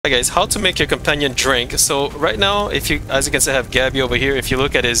Hi guys, how to make your companion drink. So right now, if you, as you can see, I have Gabby over here. If you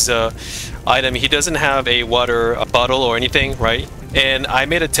look at his item, he doesn't have a water bottle or anything, right? And I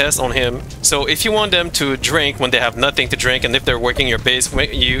made a test on him. So if you want them to drink when they have nothing to drink, and if they're working your base,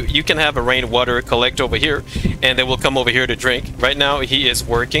 you can have a rainwater collect over here, and they will come over here to drink. Right now, he is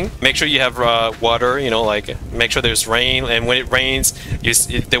working. Make sure you have water, you know, like make sure there's rain, and when it rains,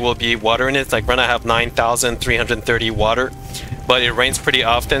 there will be water in it. Like right now, I have 9,330 water. But it rains pretty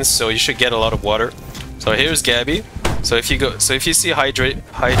often, so you should get a lot of water. So here's Gabby. So if you see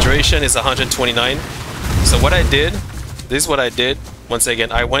hydration is 129. So what I did, this is what I did. Once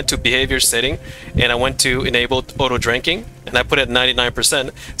again, I went to behavior setting and I went to enable auto drinking and I put it at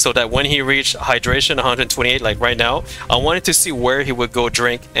 99% so that when he reached hydration 128, like right now, I wanted to see where he would go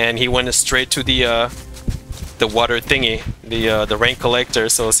drink, and he went straight to the water thingy, the rain collector.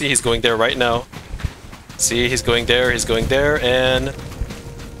 So see, he's going there right now. See, he's going there, and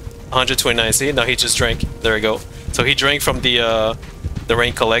 129. See, now he just drank. There we go. So he drank from the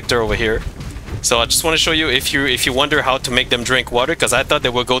rain collector over here. So I just want to show you, if you wonder how to make them drink water, because I thought they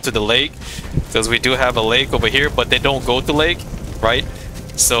would go to the lake, because we do have a lake over here, but they don't go to lake, right?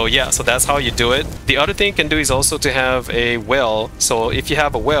 So yeah, so that's how you do it. The other thing you can do is also to have a well. So if you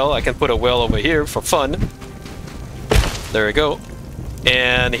have a well, I can put a well over here for fun. There we go.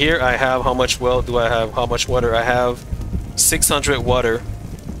 And here I have, how much well do I have? How much water? I have 600 water,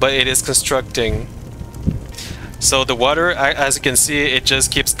 but it is constructing. So the water, as you can see, it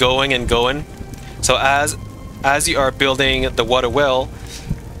just keeps going and going. So as you are building the water well,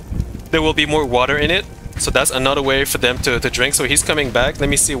 there will be more water in it. So that's another way for them to drink. So he's coming back. Let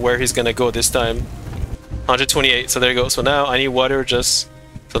me see where he's gonna go this time. 128. So there you go. So now I need water just.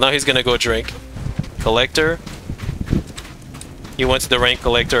 So now he's gonna go drink. Collector. He went to the rank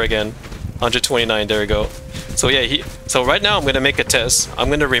collector again. 129, there we go. So yeah, so right now I'm gonna make a test. I'm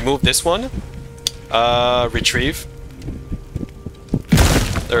gonna remove this one. Retrieve.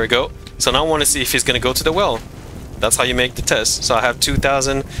 There we go. So now I want to see if he's gonna go to the well. That's how you make the test. So I have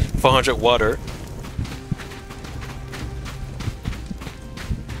 2,400 water.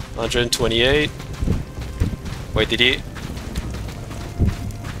 128. Wait, did he?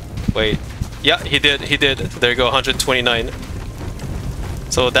 Wait. Yeah, he did. There you go, 129.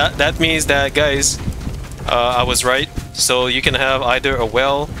 So that means that, guys, I was right. So you can have either a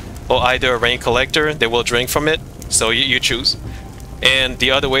well or either a rain collector. They will drink from it. So you choose. And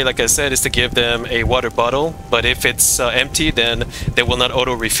the other way, like I said, is to give them a water bottle. But if it's empty, then they will not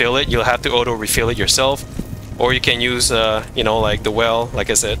auto refill it. You'll have to auto refill it yourself. Or you can use, you know, like the well, like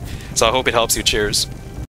I said. So I hope it helps you. Cheers.